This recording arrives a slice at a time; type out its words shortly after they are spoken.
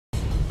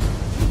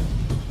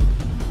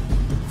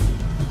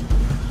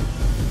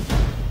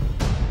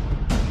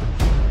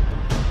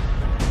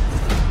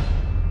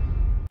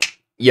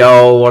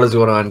Yo, what is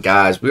going on,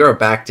 guys? We are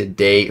back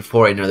today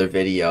for another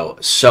video.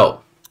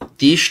 So,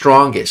 the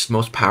strongest,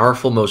 most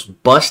powerful,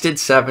 most busted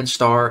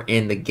 7-star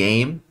in the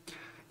game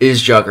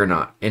is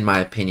Juggernaut, in my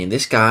opinion.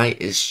 This guy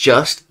is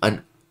just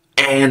an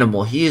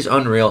animal. He is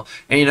unreal.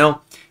 And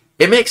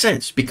it makes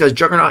sense because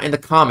Juggernaut in the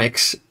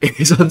comics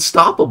is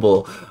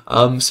unstoppable.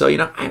 So,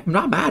 I'm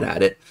not mad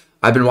at it.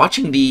 I've been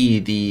watching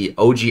the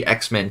OG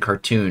X-Men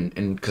cartoon,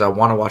 and because I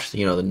want to watch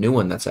the new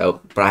one that's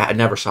out, but I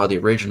never saw the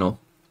original.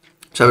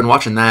 So I've been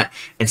watching that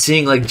and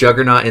seeing like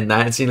Juggernaut in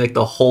that and seeing like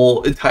the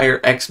whole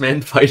entire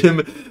X-Men fight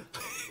him.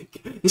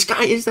 This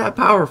guy is that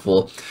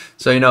powerful.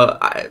 So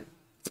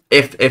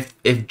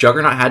if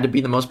Juggernaut had to be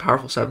the most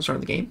powerful 7-star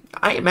in the game,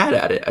 I ain't mad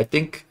at it. I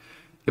think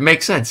it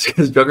makes sense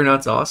because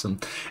Juggernaut's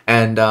awesome.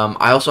 And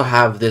I also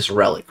have this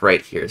relic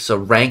right here. So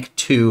rank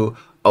 2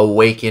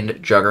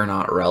 awakened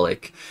Juggernaut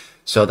relic.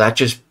 So that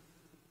just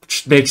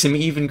makes him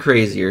even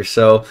crazier.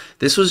 So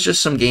this was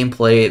just some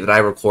gameplay that I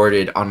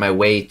recorded on my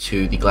way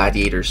to the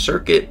Gladiator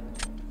circuit,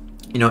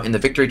 in the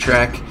victory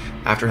track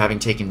after having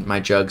taken my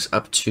jugs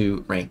up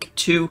to rank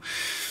 2.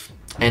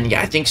 And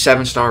yeah, I think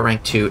 7-star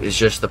rank 2 is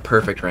just the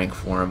perfect rank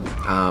for him.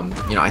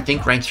 I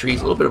think rank 3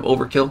 is a little bit of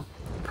overkill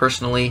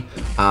personally.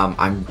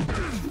 I'm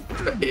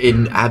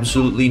in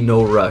absolutely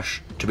no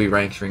rush to be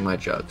rank 3ing my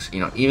jugs,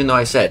 even though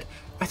I said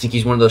I think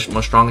he's one of the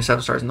most strongest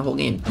 7-stars in the whole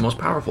game, the most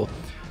powerful.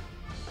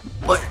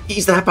 But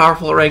he's that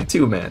powerful at rank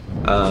 2, man.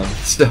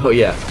 So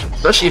yeah,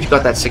 especially if you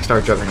got that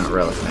 6-star Juggernaut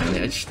relic, man.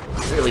 I just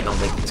really don't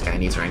think this guy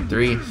needs rank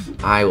 3.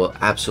 I will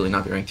absolutely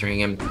not be rank 3ing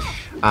him.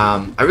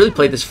 I really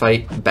played this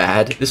fight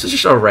bad. This was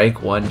just a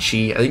rank 1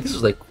 cheat. I think this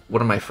was like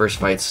one of my first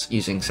fights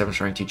using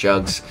 7-star rank 2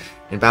 jugs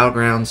in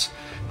Battlegrounds.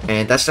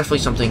 And that's definitely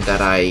something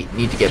that I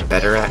need to get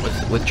better at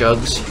with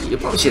jugs. You'll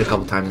probably see it a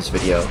couple times in this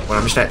video. When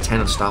I'm just at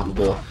 10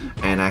 unstoppable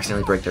and I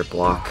accidentally break their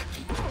block.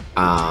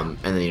 And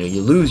then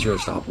you lose your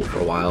unstoppable for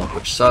a while,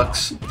 which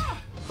sucks.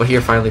 But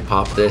here, finally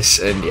popped this,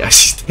 and yeah,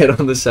 she's dead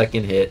on the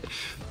second hit.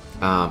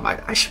 I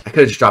could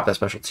have just dropped that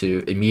special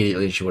 2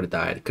 immediately, and she would have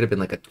died. It could have been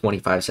like a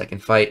 25-second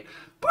fight,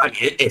 but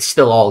it's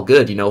still all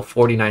good.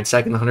 49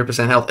 seconds,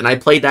 100% health, and I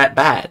played that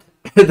bad.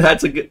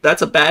 That's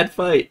a bad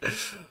fight.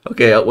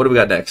 Okay, what do we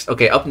got next?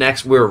 Okay, up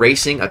next, we're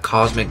racing a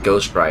Cosmic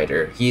Ghost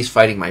Rider. He's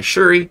fighting my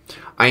Shuri.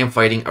 I am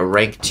fighting a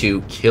rank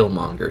 2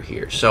 Killmonger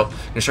here. So, I'm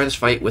going to start this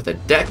fight with a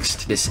Dex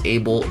to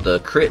disable the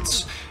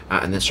crits,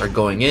 and then start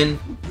going in.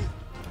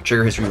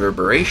 Trigger his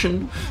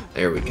Reverberation.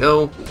 There we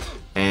go.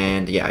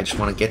 And yeah, I just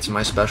want to get to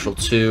my special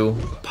 2,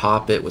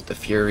 pop it with the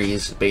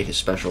Furies, bait his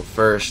special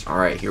first.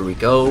 Alright, here we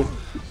go.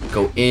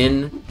 Go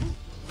in.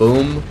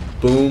 Boom,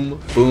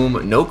 boom,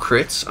 boom. No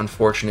crits,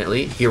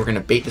 unfortunately. Here we're going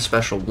to bait the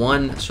special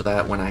 1 so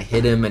that when I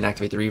hit him and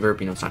activate the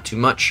reverb, it's not too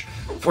much.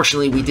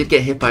 Fortunately, we did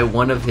get hit by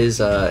one of his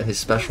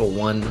special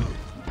 1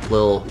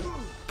 little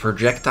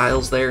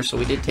projectiles there, so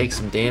we did take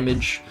some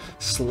damage.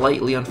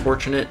 Slightly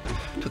unfortunate.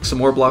 Took some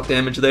more block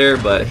damage there,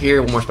 but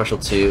here, one more special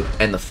 2,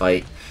 end the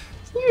fight.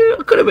 Yeah,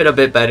 could have been a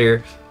bit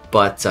better,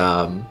 but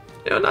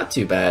not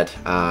too bad.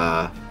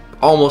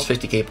 Almost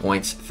 50k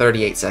points,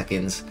 38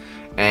 seconds.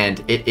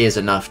 And it is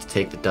enough to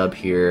take the dub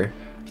here.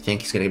 I think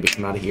he's going to be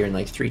coming out of here in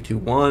like 3, 2,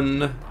 1.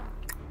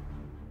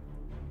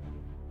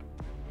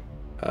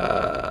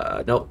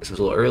 Nope, this was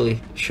a little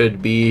early.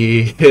 Should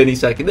be any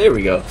second. There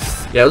we go.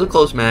 Yeah, it was a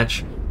close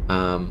match.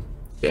 Yeah,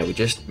 we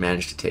just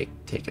managed to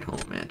take it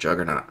home, man.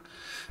 Juggernaut.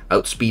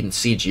 Outspeeding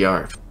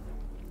CGR.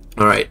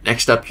 Alright,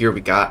 next up here we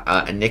got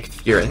a Nick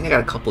Fury. I think I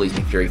got a couple of these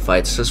Nick Fury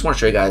fights. So I just want to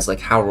show you guys like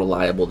how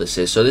reliable this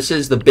is. So this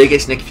is the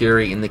biggest Nick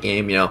Fury in the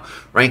game,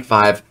 rank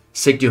 5,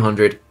 SIG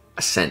 200.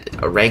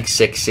 Ascended, a rank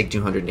 6 SIG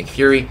 200 Nick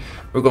Fury.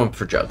 We're going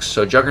for jugs.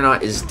 So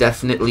Juggernaut is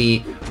definitely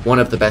one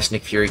of the best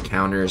Nick Fury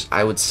counters.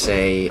 I would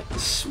say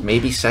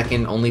maybe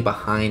second only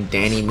behind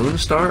Danny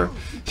Moonstar.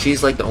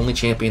 She's like the only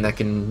champion that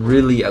can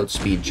really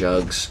outspeed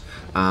jugs.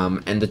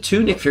 And the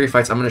 2 Nick Fury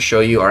fights I'm going to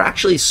show you are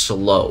actually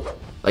slow.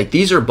 Like,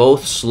 these are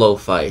both slow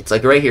fights.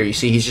 Like, right here, you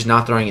see he's just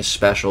not throwing his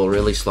special,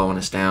 really slowing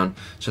us down.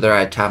 So there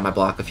I tap my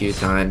block a few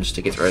times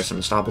to get rid of some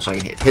unstoppable so I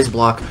can hit his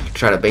block to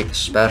try to bait the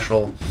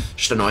special.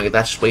 Just annoying that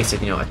that's just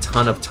wasted, a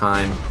ton of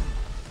time.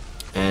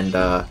 And,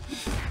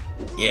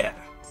 yeah.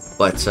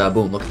 But,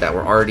 boom, look at that.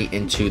 We're already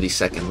into the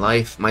second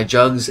life. My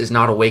Jugs is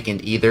not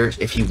awakened either.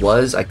 If he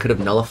was, I could have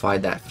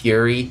nullified that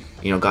Fury,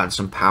 gotten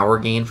some power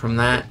gain from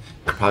that.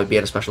 Could probably be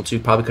at a special 2.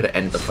 Probably could have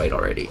ended the fight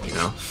already,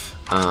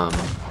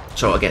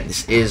 So again,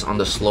 this is on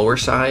the slower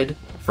side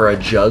for a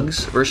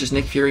Jugs versus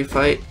Nick Fury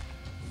fight.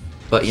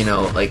 But,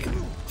 like,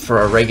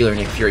 for a regular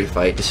Nick Fury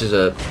fight, this is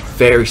a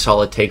very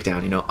solid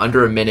takedown.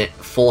 Under a minute,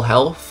 full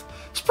health.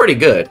 It's pretty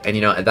good. And,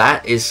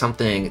 that is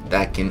something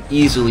that can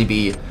easily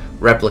be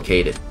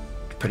replicated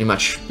pretty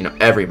much,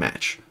 every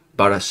match.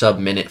 About a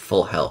sub-minute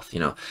full health,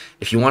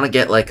 If you want to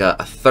get, like, a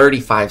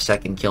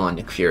 35-second kill on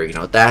Nick Fury,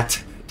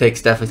 that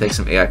definitely takes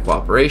some AI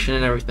cooperation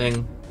and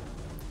everything.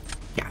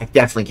 Yeah, I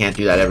definitely can't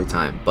do that every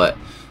time, but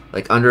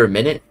like under a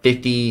minute,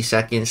 50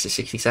 seconds to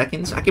 60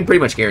 seconds, I can pretty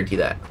much guarantee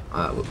that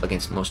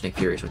against most Nick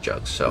Furies with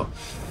jugs. So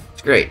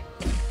It's great.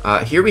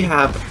 Here we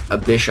have a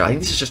bishop. I think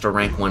this is just a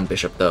rank 1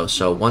 bishop though,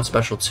 so 1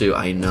 special 2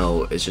 I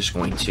know is just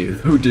going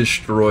to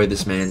destroy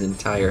this man's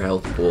entire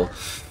health pool.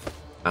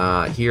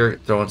 Here,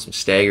 throwing some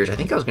staggers. I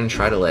think I was going to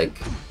try to like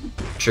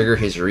trigger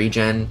his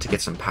regen to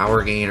get some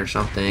power gain or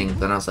something.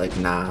 Then I was like,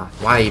 nah,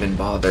 why even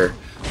bother?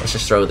 Let's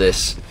just throw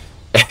this.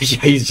 Yeah,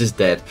 he's just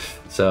dead.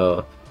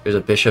 So there's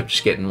a bishop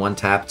just getting 1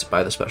 tapped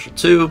by the special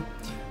 2.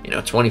 You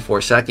know,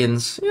 24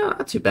 seconds. Yeah,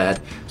 not too bad.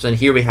 So then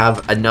here we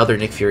have another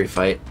Nick Fury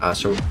fight.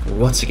 So we're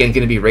once again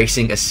going to be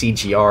racing a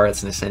CGR.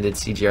 It's an Ascended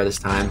CGR this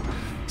time.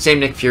 Same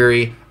Nick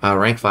Fury,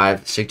 rank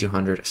 5, Sig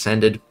 200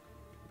 Ascended.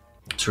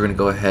 So we're going to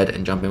go ahead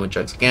and jump in with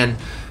Jugs again.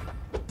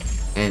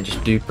 And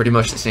just do pretty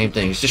much the same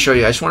thing. Just to show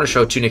you, I just want to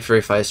show 2 Nick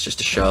Fury fights just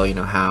to show, you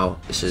know, how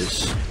this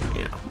is,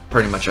 you know,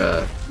 pretty much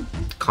a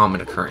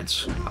common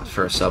occurrence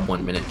for a sub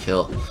 1 minute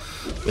kill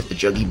with the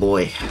Juggy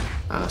boy.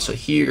 So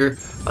here,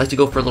 I like to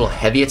go for a little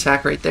heavy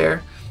attack right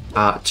there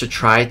to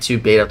try to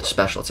bait out the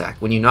special attack.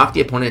 When you knock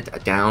the opponent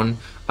down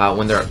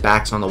when their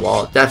back's on the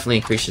wall, it definitely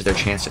increases their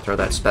chance to throw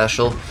that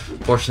special.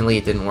 Fortunately,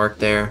 it didn't work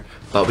there,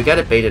 but we got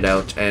it baited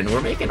out, and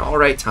we're making all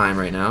right time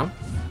right now.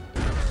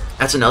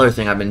 That's another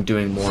thing I've been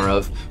doing more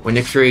of. When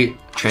Nick Fury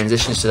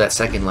transitions to that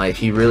second life,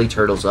 he really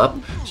turtles up,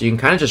 so you can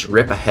kind of just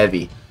rip a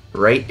heavy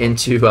right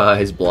into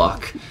his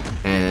block.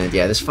 And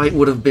yeah, this fight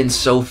would have been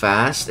so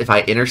fast if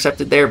I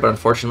intercepted there, but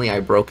unfortunately I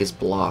broke his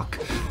block.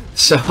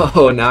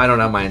 So now I don't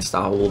have my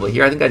unstoppable, but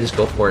here I think I just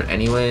go for it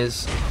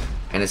anyways,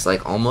 and it's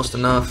like almost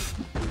enough.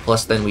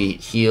 Plus then we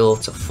heal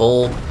to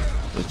full,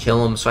 we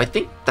kill him. So I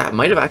think that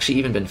might have actually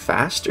even been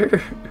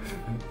faster.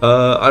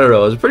 I don't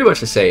know, it was pretty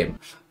much the same.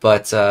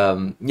 But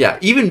yeah,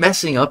 even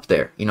messing up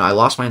there, you know, I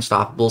lost my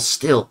unstoppable,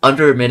 still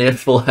under a minute,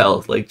 full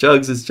health. Like,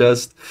 Jugs is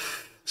just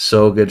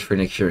so good for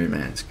Nick Fury,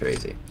 man. It's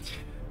crazy.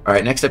 All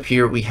right, next up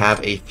here we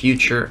have a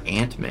future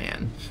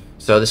Ant-Man.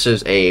 So this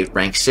is a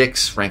rank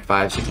 6, rank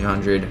 5,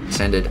 1600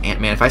 Ascended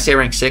Ant-Man. If I say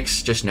rank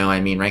 6, just know I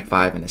mean rank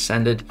 5 and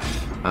Ascended.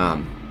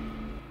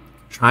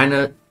 Trying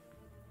to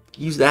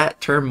use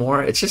that term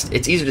more. It's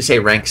easier to say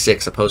rank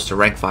 6 opposed to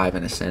rank 5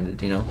 and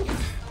Ascended, you know?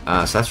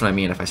 So that's what I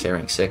mean if I say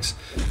rank 6.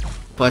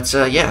 But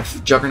yeah,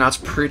 Juggernaut's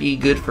pretty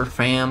good for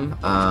fam.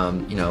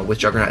 You know, with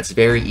Juggernaut, it's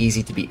very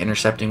easy to be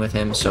intercepting with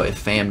him. So if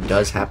fam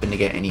does happen to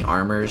get any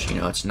armors, you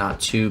know, it's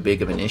not too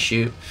big of an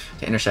issue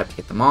to intercept to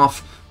get them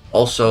off.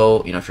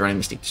 Also, you know, if you're running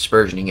Mystic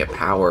Dispersion, you can get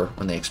power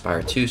when they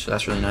expire too, so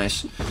that's really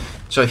nice.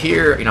 So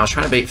here, you know, I was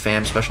trying to bait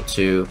fam special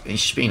 2, and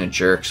he's just being a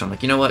jerk. So I'm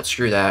like, you know what,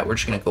 screw that, we're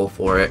just gonna go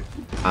for it.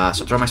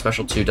 So throw my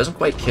special 2, doesn't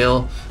quite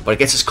kill, but it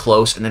gets us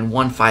close, and then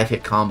 1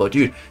 5-hit combo.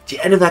 Dude, at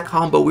the end of that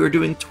combo, we were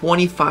doing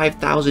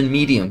 25,000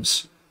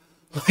 mediums.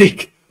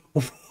 Like,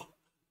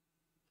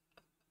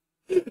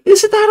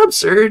 isn't that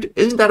absurd?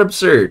 Isn't that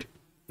absurd?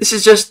 This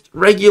is just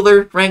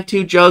regular rank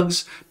 2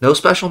 Jugs, no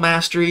special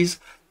masteries.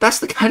 That's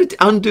the kind of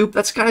undupe,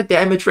 that's the kind of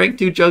damage rank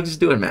 2 Jugs is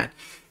doing, man.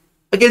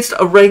 Against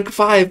a rank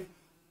 5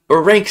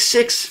 or rank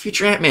 6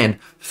 future Ant-Man,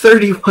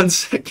 31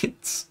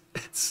 seconds.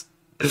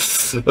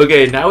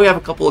 Okay, now we have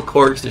a couple of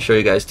Korgs to show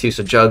you guys too.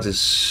 So Jugs is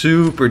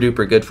super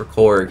duper good for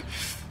Korg.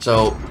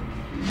 So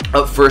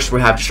up first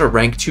we have just a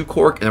rank 2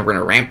 Korg, and then we're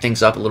going to ramp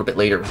things up a little bit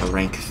later with a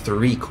rank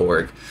 3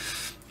 Korg.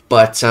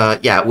 But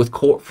yeah,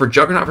 for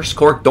Juggernaut versus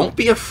Korg, don't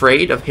be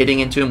afraid of hitting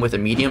into him with a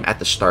medium at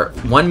the start.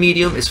 1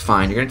 medium is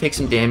fine. You're going to take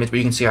some damage, but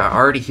you can see I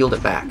already healed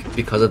it back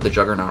because of the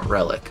Juggernaut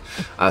relic.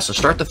 So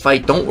start the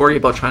fight. Don't worry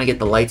about trying to get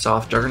the lights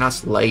off.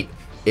 Juggernaut's light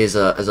is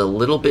a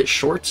little bit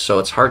short, so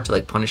it's hard to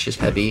like punish his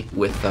heavy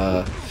with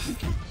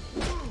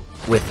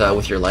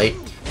your light.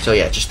 So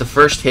yeah, just the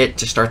first hit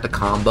to start the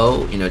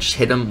combo, you know, just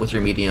hit him with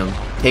your medium,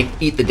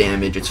 eat the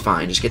damage, it's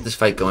fine. Just get this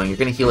fight going. You're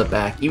going to heal it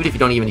back. Even if you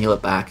don't even heal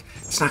it back,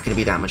 it's not going to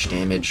be that much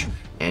damage,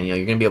 and you know,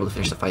 you're going to be able to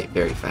finish the fight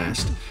very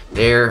fast.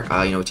 There,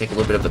 you know, we take a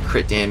little bit of the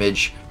crit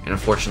damage, and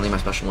unfortunately my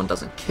special 1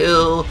 doesn't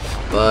kill,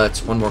 but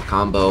 1 more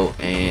combo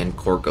and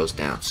Korg goes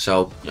down.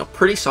 So, you know,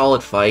 pretty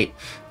solid fight.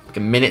 Like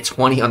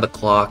 1:20 on the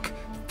clock,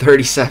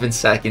 37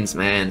 seconds,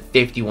 man,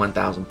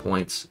 51,000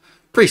 points.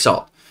 Pretty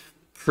solid.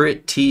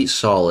 Pretty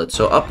solid.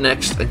 So up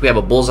next, I think we have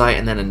a Bullseye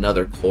and then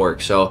another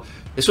Korg. So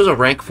this was a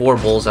rank 4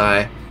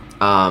 Bullseye.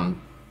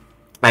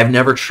 I've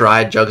never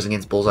tried Jugs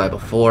against Bullseye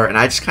before, and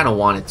I just kind of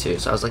wanted to.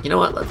 So I was like, you know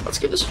what, let's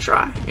give this a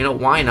try. You know,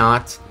 why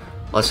not?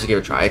 Let's just give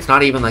it a try. It's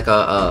not even like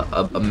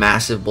a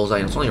massive Bullseye.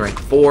 It's only rank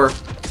 4.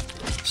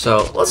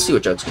 So let's see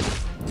what Jugs can do.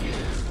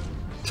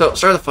 So,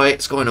 start of the fight,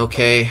 it's going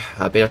okay.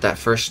 Bait out that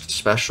first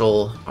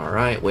special.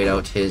 Alright, wait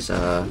out his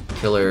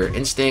killer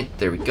instinct.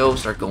 There we go,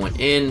 start going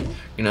in.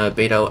 Gonna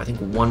bait out, I think,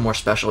 1 more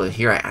special.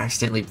 Here I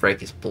accidentally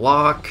break his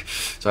block,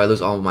 so I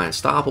lose all of my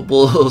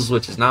unstoppables,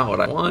 which is not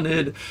what I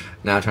wanted.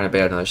 Now I'm trying to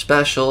bait out another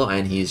special,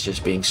 and he's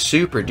just being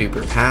super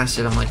duper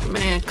passive. I'm like,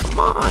 man, come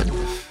on.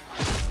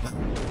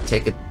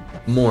 Take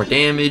more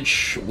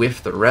damage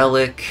with the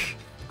relic.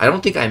 I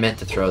don't think I meant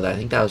to throw that. I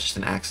think that was just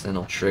an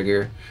accidental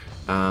trigger.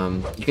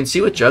 You can see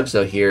with Jugs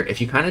though here,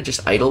 if you kind of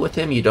just idle with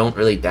him, you don't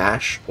really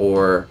dash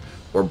or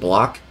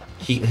block,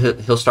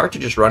 he'll start to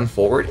just run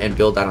forward and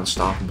build that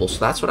unstoppable. So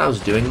that's what I was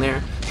doing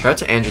there. Shout out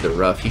to Andrew the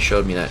Rough. He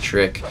showed me that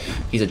trick.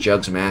 He's a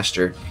Jugs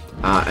master.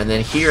 And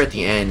then here at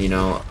the end, you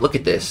know, look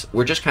at this.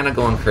 We're just kind of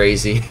going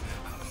crazy.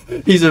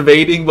 He's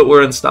evading, but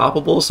we're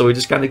unstoppable, so we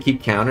just kind of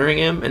keep countering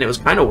him, and it was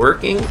kind of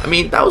working. I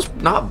mean, that was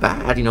not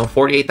bad, you know,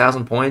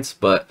 48,000 points,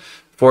 but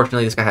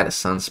fortunately this guy had a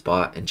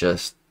sunspot and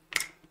just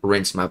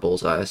rinsed my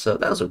bullseye, so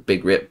that was a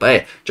big rip.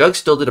 But hey, Jug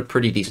still did a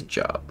pretty decent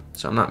job,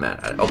 so I'm not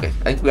mad at it. Okay,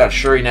 I think we got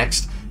Shuri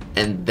next,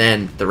 and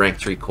then the rank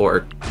 3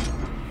 Korg.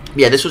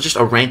 Yeah, this was just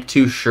a rank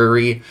 2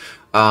 Shuri.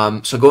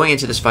 So going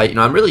into this fight, you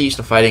know, I'm really used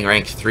to fighting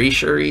rank 3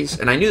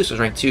 Shuris, and I knew this was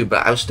rank 2,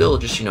 but I was still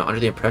just, you know,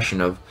 under the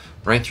impression of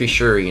rank 3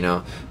 Shuri, you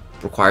know,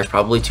 requires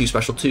probably 2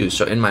 special 2s.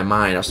 So in my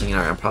mind, I was thinking,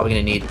 all right, I'm probably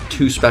going to need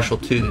 2 special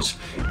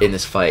 2s in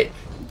this fight.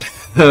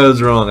 I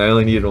was wrong. I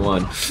only needed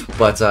 1.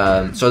 But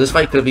so this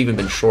fight could have even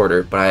been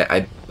shorter, but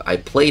I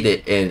played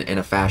it in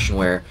a fashion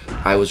where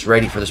I was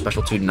ready for the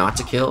special 2 not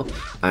to kill.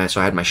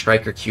 So I had my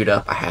striker queued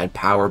up. I had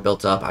power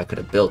built up. I could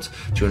have built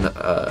to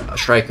a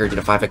striker, did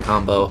a 5-hit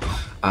combo,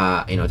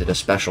 you know, did a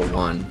special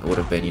 1. It would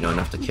have been, you know,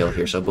 enough to kill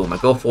here. So boom, I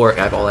go for it.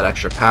 I have all that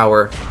extra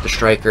power. The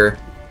striker,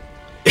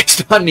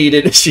 it's not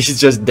needed. She's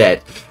just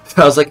dead.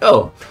 So I was like,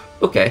 oh,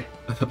 okay.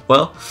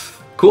 Well,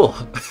 cool.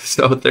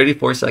 So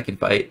 34-second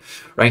fight.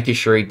 Rank 2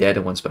 Shuri dead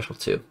and 1 special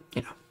 2.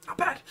 You know, not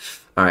bad.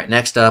 All right,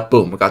 next up,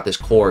 boom, we got this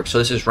Korg. So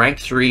this is rank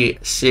 3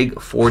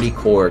 Sig 40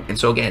 Korg. And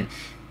so again,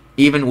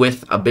 even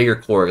with a bigger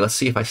Korg, let's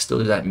see if I still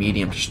do that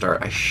medium to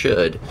start. I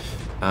should.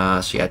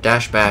 So yeah,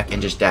 dash back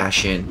and just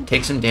dash in.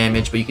 Take some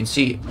damage, but you can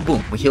see,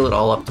 boom, we heal it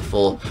all up to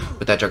full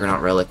with that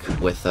Juggernaut relic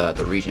with the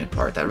regen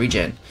part. That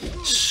regen,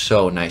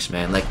 so nice,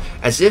 man. Like,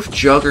 as if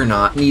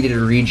Juggernaut needed a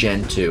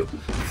regen too.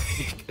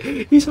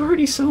 He's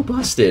already so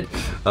busted.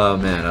 Oh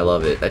man, I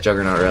love it. That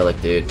Juggernaut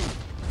relic, dude.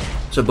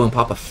 So boom,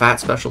 pop a fat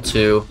special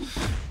 2,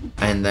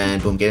 and then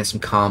boom, get in some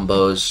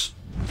combos.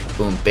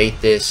 Boom, bait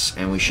this,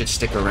 and we should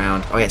stick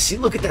around. Oh yeah, see,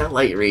 look at that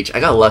light reach. I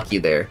got lucky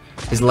there.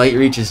 His light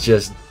reach is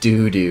just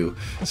doo-doo.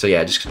 So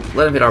yeah, just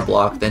let him hit our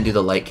block, then do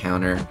the light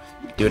counter.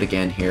 Do it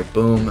again here.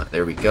 Boom,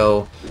 there we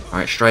go.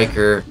 Alright,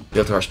 striker,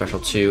 build to our special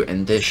 2,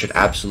 and this should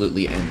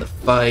absolutely end the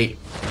fight.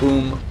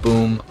 Boom,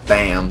 boom,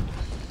 bam.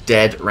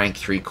 Dead rank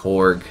 3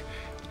 Korg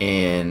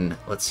in,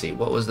 let's see,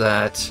 what was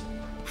that?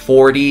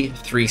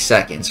 43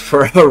 seconds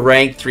for a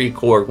rank 3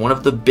 Korg. One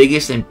of the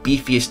biggest and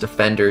beefiest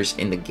defenders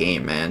in the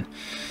game, man.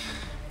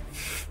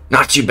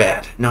 Not too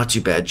bad. Not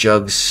too bad.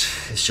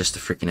 Jugs is just a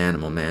freaking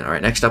animal, man.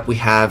 Alright, next up we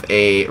have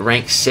a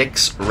rank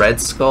 6 Red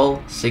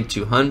Skull, Sig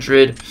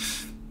 200.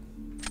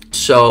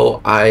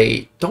 So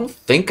I don't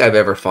think I've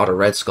ever fought a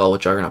Red Skull with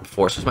Juggernaut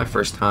before. So it's my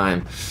first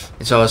time.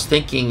 And so I was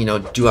thinking, you know,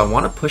 do I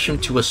want to push him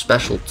to a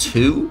special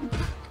 2?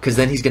 Because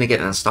then he's going to get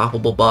an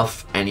unstoppable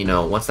buff. And, you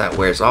know, once that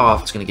wears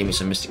off, it's going to give me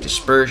some Mystic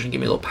Dispersion, give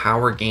me a little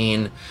power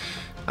gain.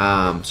 So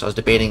I was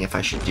debating if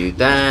I should do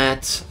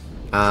that.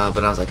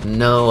 But I was like,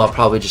 no, I'll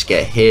probably just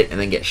get hit and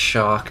then get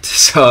shocked.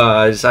 So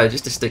I decided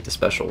just to stick to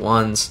special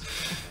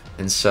 1s.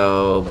 And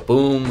so,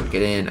 boom,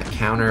 get in a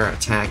counter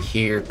attack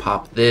here,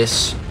 pop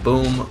this,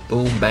 boom,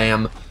 boom,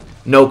 bam.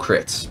 No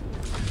crits.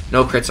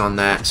 No crits on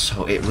that,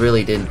 so it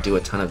really didn't do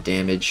a ton of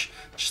damage.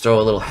 Just throw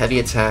a little heavy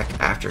attack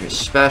after his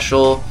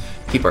special.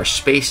 Keep our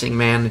spacing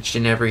managed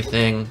and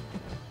everything.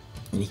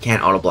 And he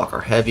can't auto block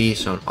our heavy,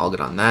 so all good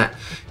on that.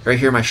 Right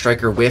here, my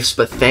striker whiffs,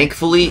 but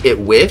thankfully it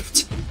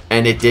whiffed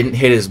and it didn't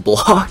hit his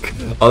block.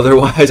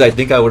 Otherwise, I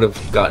think I would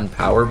have gotten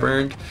power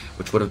burned,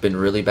 which would have been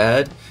really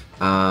bad.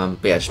 But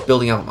yeah, just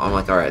building up, I'm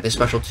like, alright, this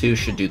special 2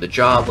 should do the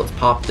job. Let's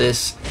pop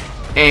this.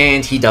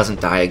 And he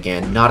doesn't die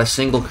again. Not a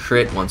single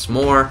crit once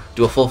more.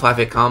 Do a full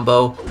 5-hit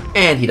combo,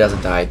 and he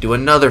doesn't die. Do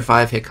another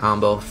 5-hit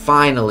combo.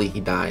 Finally,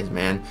 he dies,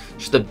 man.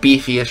 Just the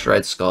beefiest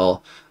Red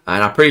Skull.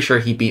 And I'm pretty sure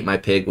he beat my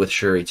pig with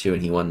Shuri, too,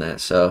 and he won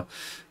that. So,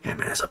 yeah,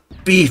 man, that's a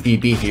beefy,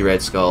 beefy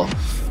Red Skull.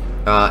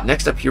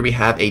 Next up here, we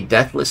have a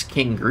Deathless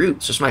King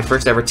Groot. So, this is my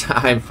first ever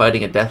time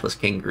fighting a Deathless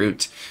King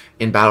Groot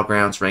in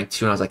Battlegrounds rank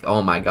 2. And I was like,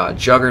 oh my god,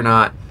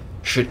 Juggernaut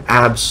should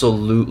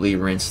absolutely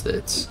rinse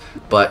this.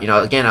 But, you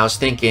know, again, I was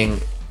thinking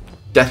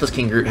Deathless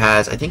King Groot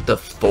has, I think, the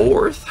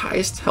 4th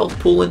highest health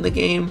pool in the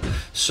game.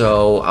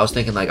 So I was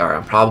thinking, like, alright,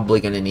 I'm probably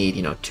going to need,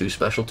 you know, 2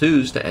 special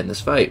 2s to end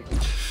this fight.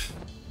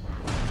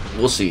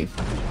 We'll see.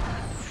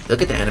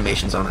 Look at the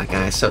animations on that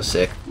guy. So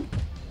sick.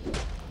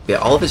 Yeah,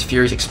 all of his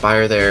Furies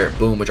expire there.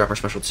 Boom, we drop our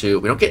special 2.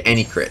 We don't get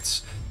any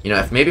crits. You know,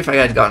 if I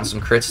had gotten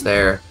some crits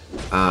there,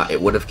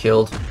 it would have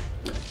killed.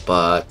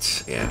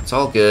 But, yeah, it's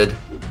all good.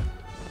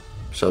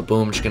 So,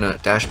 boom, just gonna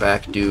dash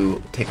back,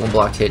 take 1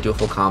 blocked hit, do a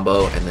full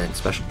combo, and then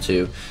special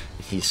 2.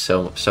 He's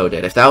so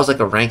dead. If that was like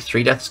a rank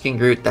 3 Deathless King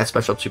Groot, that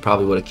special 2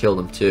 probably would have killed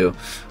him too.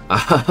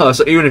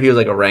 So even if he was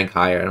like a rank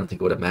higher, I don't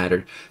think it would have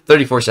mattered.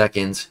 34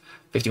 seconds,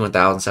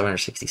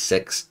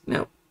 51,766. You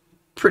know,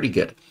 pretty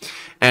good.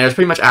 And it was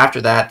pretty much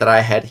after that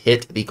I had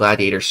hit the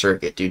Gladiator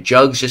Circuit. Dude,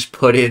 Jugs just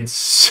put in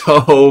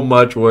so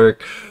much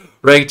work.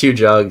 Rank 2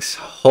 Jugs.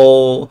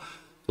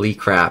 Holy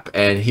crap.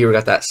 And here we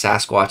got that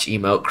Sasquatch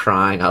emote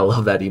crying. I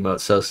love that emote.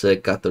 So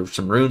sick. Got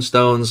some rune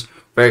stones.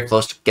 Very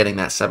close to getting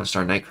that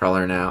 7-star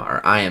Nightcrawler now,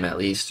 or I am at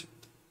least.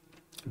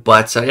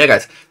 But yeah,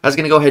 guys, I was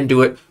going to go ahead and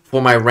do it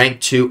for my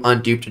Rank 2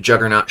 Unduped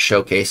Juggernaut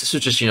showcase. This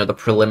was just, the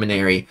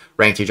preliminary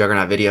Rank 2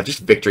 Juggernaut video of just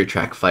victory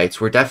track fights.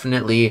 We're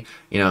definitely,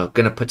 going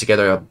to put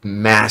together a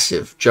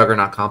massive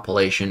Juggernaut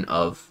compilation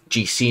of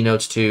GC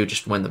notes too,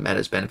 just when the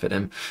metas benefit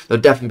him.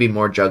 There'll definitely be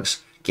more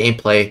Jugs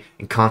gameplay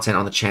and content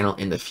on the channel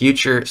in the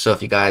future. So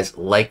if you guys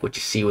like what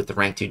you see with the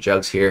Rank 2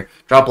 Jugs here,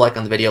 drop a like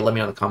on the video. Let me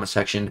know in the comment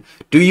section.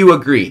 Do you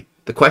agree?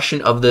 The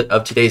question of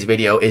today's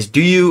video is,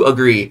 do you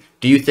agree?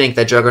 Do you think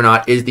that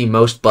Juggernaut is the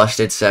most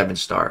busted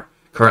 7-star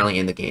currently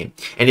in the game?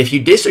 And if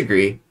you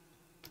disagree,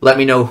 let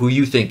me know who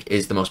you think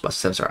is the most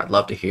busted 7-star. I'd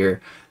love to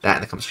hear that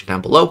in the comment section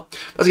down below.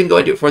 I was going to go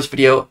ahead and do it for this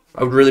video.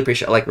 I would really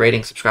appreciate a like,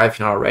 rating, subscribe if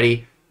you're not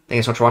already. Thank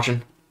you so much for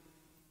watching.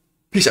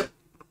 Peace out.